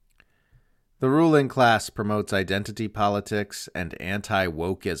The ruling class promotes identity politics and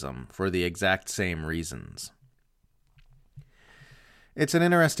anti-wokeism for the exact same reasons. It's an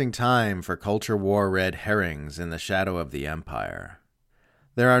interesting time for culture war red herrings in the shadow of the empire.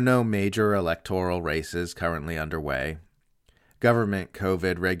 There are no major electoral races currently underway. Government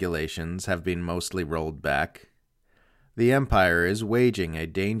COVID regulations have been mostly rolled back. The empire is waging a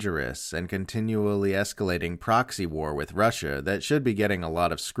dangerous and continually escalating proxy war with Russia that should be getting a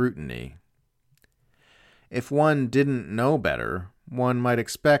lot of scrutiny. If one didn't know better, one might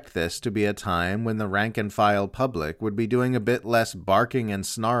expect this to be a time when the rank-and-file public would be doing a bit less barking and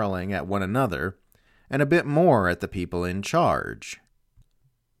snarling at one another, and a bit more at the people in charge.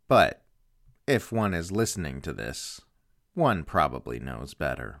 But, if one is listening to this, one probably knows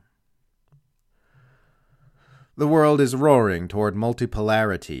better. The world is roaring toward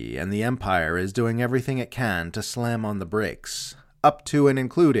multipolarity, and the Empire is doing everything it can to slam on the brakes, up to and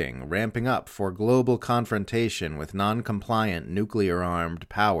including ramping up for global confrontation with non-compliant nuclear-armed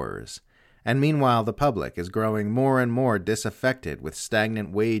powers, and meanwhile the public is growing more and more disaffected with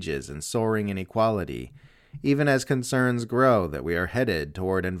stagnant wages and soaring inequality, even as concerns grow that we are headed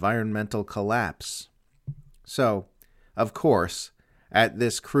toward environmental collapse. So, of course, at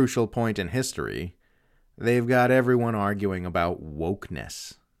this crucial point in history, they've got everyone arguing about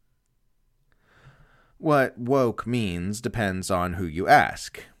wokeness. What woke means depends on who you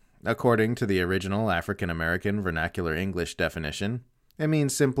ask. According to the original African-American vernacular English definition, it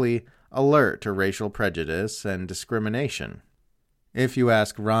means simply alert to racial prejudice and discrimination. If you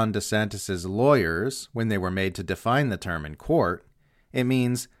ask Ron DeSantis' lawyers when they were made to define the term in court, it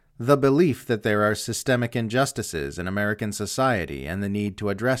means the belief that there are systemic injustices in American society and the need to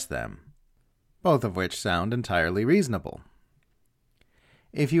address them, both of which sound entirely reasonable.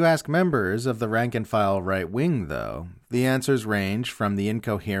 If you ask members of the rank-and-file right wing, though, the answers range from the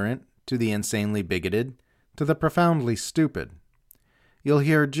incoherent to the insanely bigoted to the profoundly stupid. You'll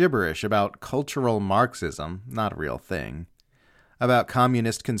hear gibberish about cultural Marxism, not a real thing, about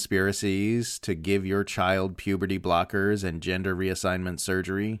communist conspiracies to give your child puberty blockers and gender reassignment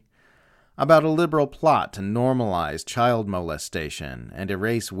surgery, about a liberal plot to normalize child molestation and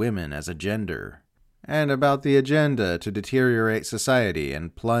erase women as a gender, and about the agenda to deteriorate society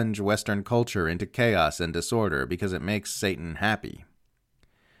and plunge Western culture into chaos and disorder because it makes Satan happy.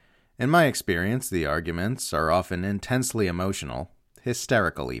 In my experience, the arguments are often intensely emotional,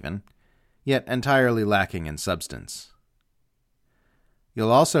 hysterical even, yet entirely lacking in substance.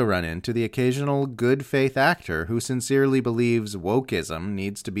 You'll also run into the occasional good-faith actor who sincerely believes wokeism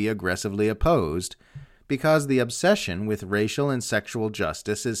needs to be aggressively opposed because the obsession with racial and sexual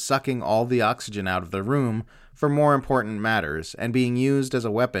justice is sucking all the oxygen out of the room for more important matters and being used as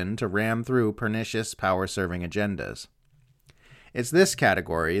a weapon to ram through pernicious power-serving agendas. It's this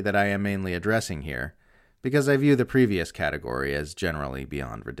category that I am mainly addressing here, because I view the previous category as generally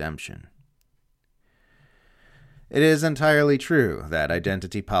beyond redemption. It is entirely true that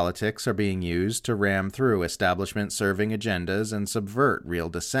identity politics are being used to ram through establishment-serving agendas and subvert real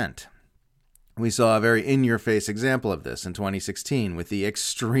dissent. We saw a very in-your-face example of this in 2016 with the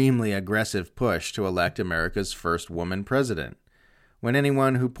extremely aggressive push to elect America's first woman president, when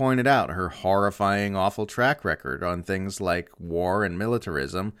anyone who pointed out her horrifying, awful track record on things like war and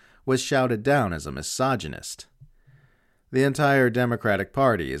militarism was shouted down as a misogynist. The entire Democratic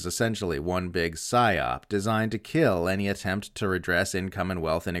Party is essentially one big psyop designed to kill any attempt to redress income and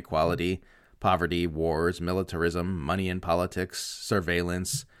wealth inequality, poverty, wars, militarism, money in politics,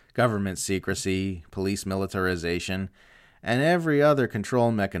 surveillance, government secrecy, police militarization, and every other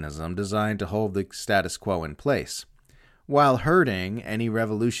control mechanism designed to hold the status quo in place, while herding any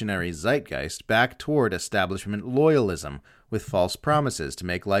revolutionary zeitgeist back toward establishment loyalism with false promises to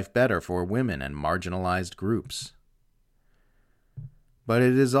make life better for women and marginalized groups. But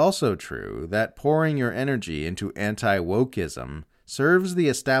it is also true that pouring your energy into anti-wokeism serves the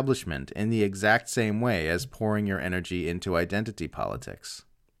establishment in the exact same way as pouring your energy into identity politics.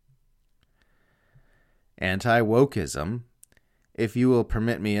 Anti-wokeism, if you will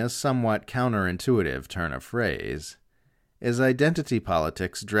permit me a somewhat counterintuitive turn of phrase, is identity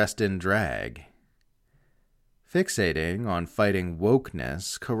politics dressed in drag. Fixating on fighting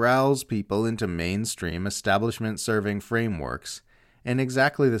wokeness corrals people into mainstream establishment-serving frameworks in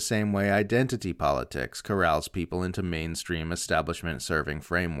exactly the same way identity politics corrals people into mainstream establishment-serving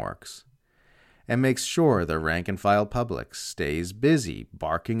frameworks, and makes sure the rank-and-file public stays busy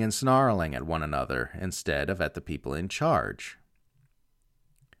barking and snarling at one another instead of at the people in charge.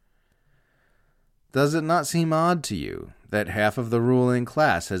 Does it not seem odd to you that half of the ruling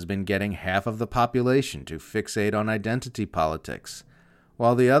class has been getting half of the population to fixate on identity politics,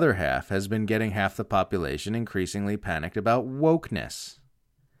 while the other half has been getting half the population increasingly panicked about wokeness.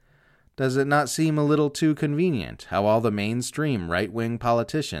 Does it not seem a little too convenient how all the mainstream right-wing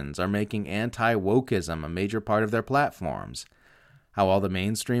politicians are making anti-wokeism a major part of their platforms? How all the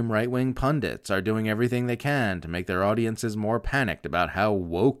mainstream right-wing pundits are doing everything they can to make their audiences more panicked about how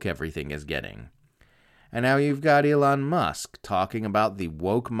woke everything is getting? And now you've got Elon Musk talking about the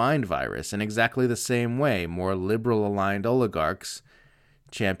woke mind virus in exactly the same way more liberal-aligned oligarchs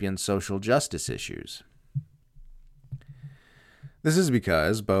champion social justice issues. This is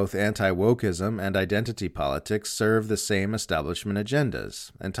because both anti-wokeism and identity politics serve the same establishment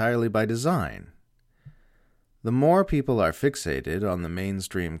agendas, entirely by design. The more people are fixated on the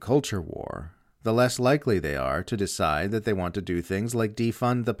mainstream culture war, the less likely they are to decide that they want to do things like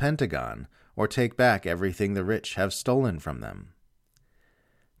defund the Pentagon or take back everything the rich have stolen from them.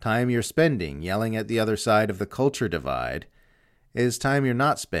 Time you're spending yelling at the other side of the culture divide is time you're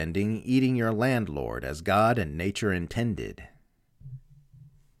not spending eating your landlord as God and nature intended.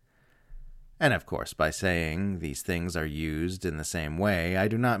 And of course, by saying these things are used in the same way, I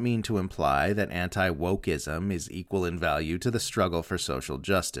do not mean to imply that anti-wokeism is equal in value to the struggle for social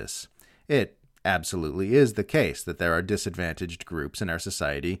justice. It absolutely is the case that there are disadvantaged groups in our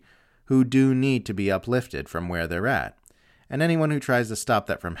society who do need to be uplifted from where they're at, and anyone who tries to stop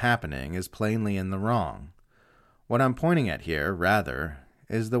that from happening is plainly in the wrong. What I'm pointing at here, rather,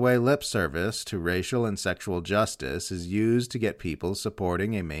 is the way lip service to racial and sexual justice is used to get people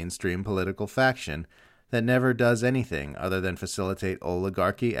supporting a mainstream political faction that never does anything other than facilitate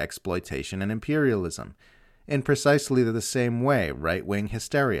oligarchy, exploitation, and imperialism, in precisely the same way right-wing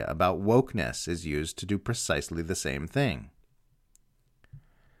hysteria about wokeness is used to do precisely the same thing.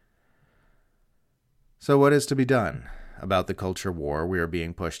 So what is to be done about the culture war we are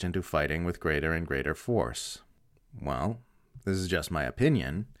being pushed into fighting with greater and greater force? Well, this is just my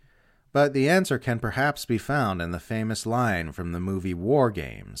opinion, but the answer can perhaps be found in the famous line from the movie War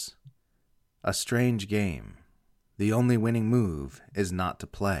Games. A strange game. The only winning move is not to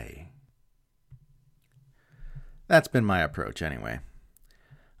play. That's been my approach anyway.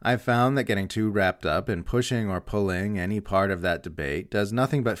 I've found that getting too wrapped up in pushing or pulling any part of that debate does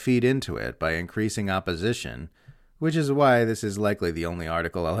nothing but feed into it by increasing opposition, which is why this is likely the only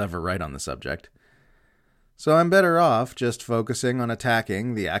article I'll ever write on the subject. So I'm better off just focusing on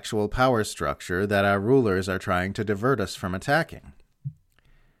attacking the actual power structure that our rulers are trying to divert us from attacking.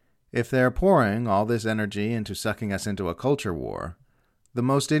 If they're pouring all this energy into sucking us into a culture war, the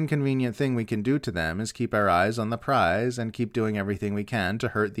most inconvenient thing we can do to them is keep our eyes on the prize and keep doing everything we can to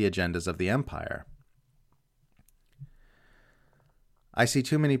hurt the agendas of the empire. I see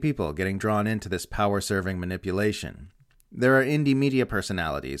too many people getting drawn into this power-serving manipulation. There are indie media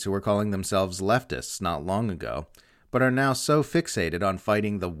personalities who were calling themselves leftists not long ago, but are now so fixated on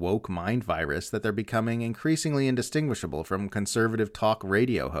fighting the woke mind virus that they're becoming increasingly indistinguishable from conservative talk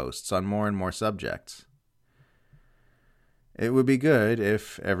radio hosts on more and more subjects. It would be good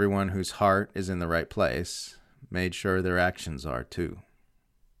if everyone whose heart is in the right place made sure their actions are too.